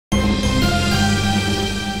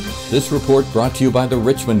This report brought to you by the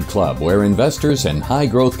Richmond Club, where investors and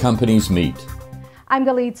high-growth companies meet. I'm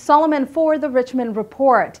Galit Solomon for the Richmond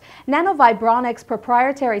Report. NanoVibronix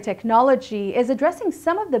proprietary technology is addressing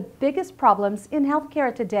some of the biggest problems in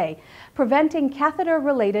healthcare today, preventing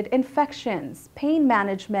catheter-related infections, pain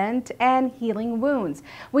management, and healing wounds.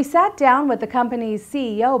 We sat down with the company's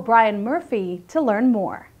CEO, Brian Murphy, to learn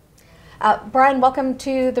more. Brian, welcome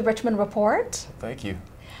to the Richmond Report. Thank you.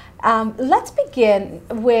 Let's begin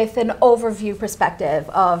with an overview perspective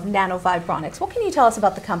of NanoVibronix. What can you tell us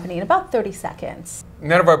about the company in about 30 seconds?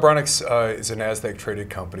 NanoVibronix is a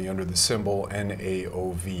NASDAQ-traded company under the symbol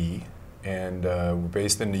NAOV, and we're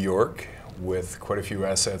based in New York with quite a few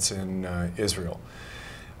assets in Israel.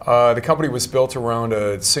 The company was built around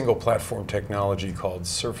a single platform technology called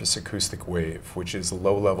surface acoustic wave, which is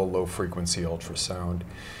low-level, low-frequency ultrasound.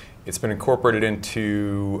 It's been incorporated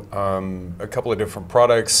into a couple of different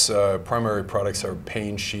products. Primary products are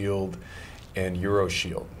Pain Shield and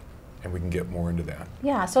UroShield, and we can get more into that.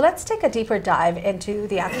 Yeah, so let's take a deeper dive into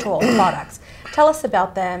the actual products. Tell us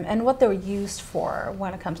about them and what they're used for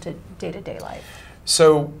when it comes to day-to-day life.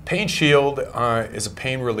 So Pain Shield is a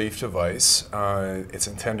pain relief device. It's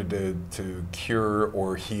intended to cure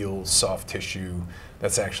or heal soft tissue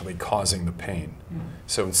that's actually causing the pain.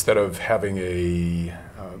 So instead of having a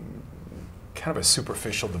kind of a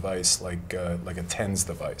superficial device like a TENS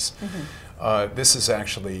device, this is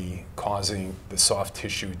actually causing the soft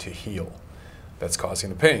tissue to heal that's causing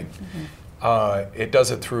the pain. It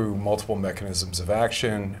does it through multiple mechanisms of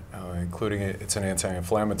action, including it's an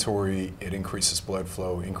anti-inflammatory, it increases blood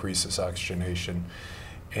flow, increases oxygenation,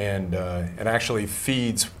 and it actually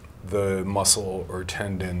feeds the muscle or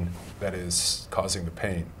tendon that is causing the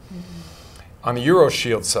pain. On the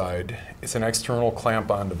UroShield side, it's an external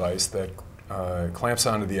clamp-on device that clamps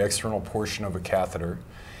onto the external portion of a catheter,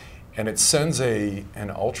 and it sends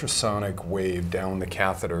an ultrasonic wave down the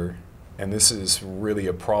catheter. And this is really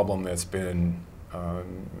a problem that's been,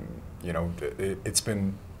 it's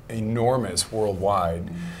been enormous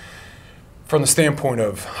worldwide from the standpoint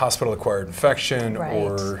of hospital-acquired infection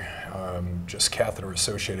or just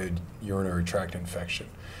catheter-associated urinary tract infection.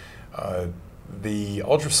 The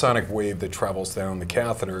ultrasonic wave that travels down the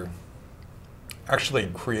catheter actually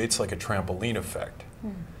creates like a trampoline effect,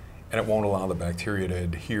 and it won't allow the bacteria to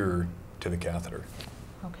adhere to the catheter.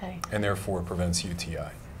 Okay. And therefore prevents UTI.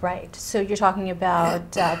 Right. So you're talking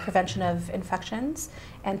about prevention of infections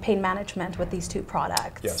and pain management with these two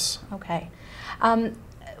products. Yes. Okay.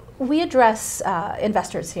 We address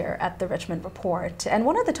investors here at the Richmond Report, and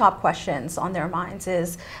one of the top questions on their minds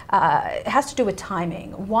is it has to do with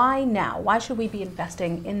timing. Why now? Why should we be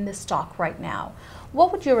investing in this stock right now?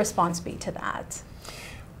 What would your response be to that?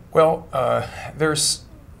 Well, there's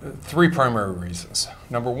three primary reasons.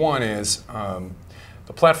 Number one is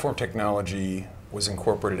the platform technology was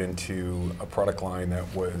incorporated into a product line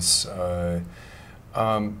that was a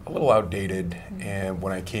little outdated, and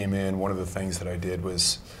when I came in, one of the things that I did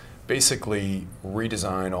was basically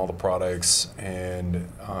redesign all the products, and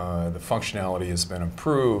the functionality has been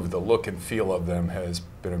improved, the look and feel of them has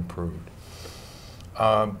been improved.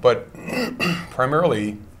 But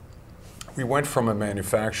primarily, we went from a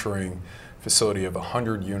manufacturing facility of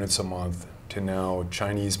 100 units a month to now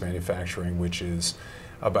Chinese manufacturing, which is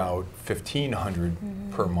about 1,500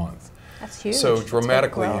 per month. That's huge. So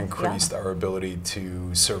dramatically increased our ability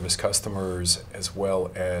to service customers, as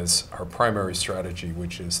well as our primary strategy,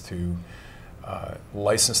 which is to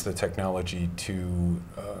license the technology to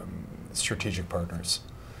strategic partners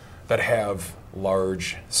that have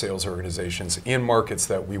large sales organizations in markets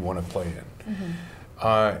that we want to play in.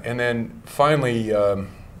 And then finally,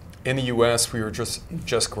 in the U.S., we were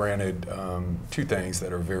just granted two things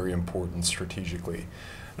that are very important strategically.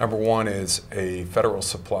 Number one is a federal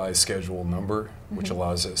supply schedule number, which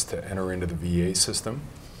allows us to enter into the VA system.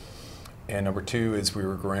 And number two is we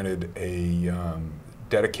were granted a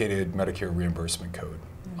dedicated Medicare reimbursement code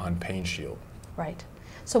on Pain Shield. Right.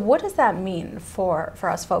 So what does that mean for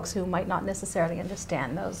us folks who might not necessarily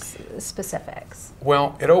understand those specifics?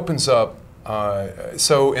 Well, it opens up,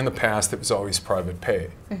 so in the past it was always private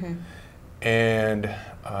pay. And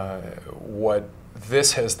what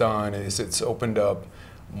this has done is it's opened up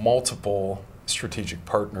multiple strategic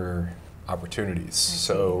partner opportunities.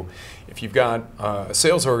 So if you've got a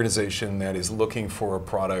sales organization that is looking for a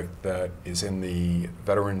product that is in the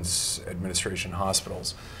Veterans Administration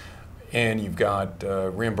hospitals, and you've got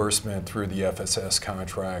reimbursement through the FSS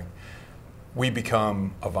contract, we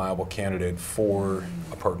become a viable candidate for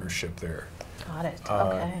a partnership there. Got it.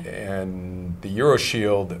 Okay. And the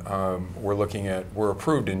UroShield, we're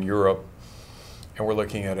approved in Europe, and we're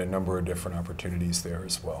looking at a number of different opportunities there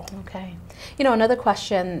as well. Okay. You know, another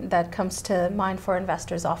question that comes to mind for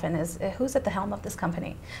investors often is who's at the helm of this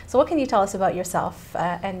company? So what can you tell us about yourself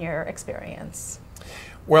and your experience?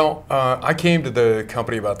 Well, I came to the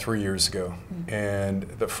company about 3 years ago, and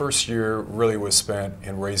the first year really was spent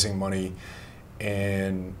in raising money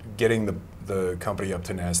and getting the company up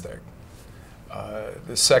to NASDAQ.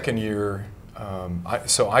 The second year,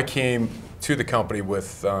 I came to the company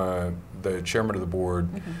with the chairman of the board,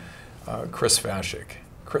 Chris Fashik.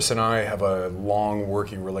 Chris and I have a long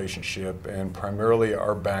working relationship, and primarily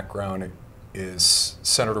our background is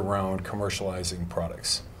centered around commercializing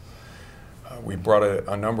products. We brought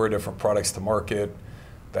a number of different products to market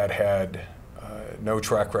that had no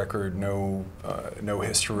track record, no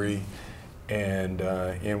history, and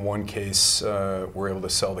in one case, we're able to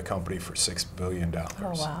sell the company for $6 billion.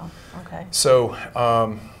 Oh, wow. Okay. So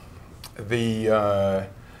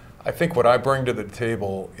I think what I bring to the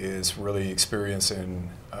table is really experience in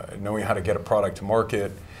knowing how to get a product to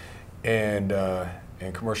market and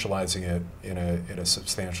commercializing it in a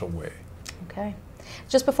substantial way. Okay.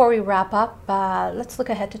 Just before we wrap up, let's look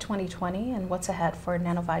ahead to 2020 and what's ahead for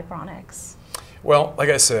NanoVibronix. Well, like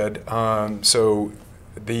I said, so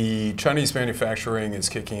the Chinese manufacturing is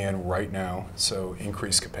kicking in right now, so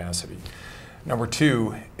increased capacity. Number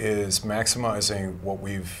two is maximizing what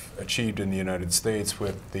we've achieved in the United States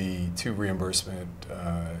with the 2 reimbursement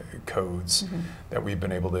codes that we've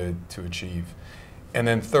been able to achieve. And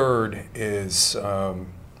then third is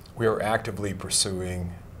we are actively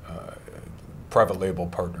pursuing private label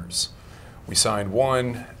partners. We signed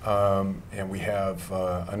one, and we have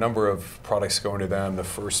a number of products going to them. The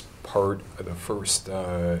first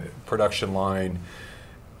production line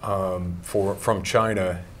from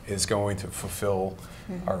China is going to fulfill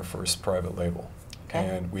our first private label. Okay.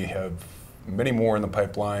 And we have many more in the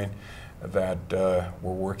pipeline that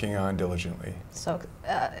we're working on diligently. So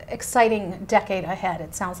exciting decade ahead,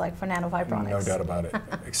 it sounds like, for NanoVibronix. No doubt about it.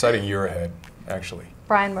 Exciting year ahead, actually.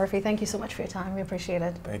 Brian Murphy, thank you so much for your time. We appreciate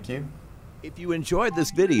it. Thank you. If you enjoyed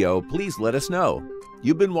this video, please let us know.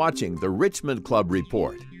 You've been watching the Richmond Club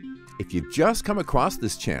Report. If you've just come across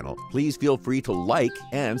this channel, please feel free to like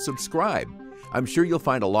and subscribe. I'm sure you'll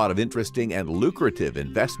find a lot of interesting and lucrative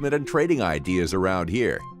investment and trading ideas around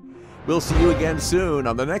here. We'll see you again soon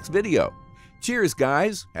on the next video. Cheers,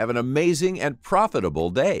 guys. Have an amazing and profitable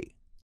day.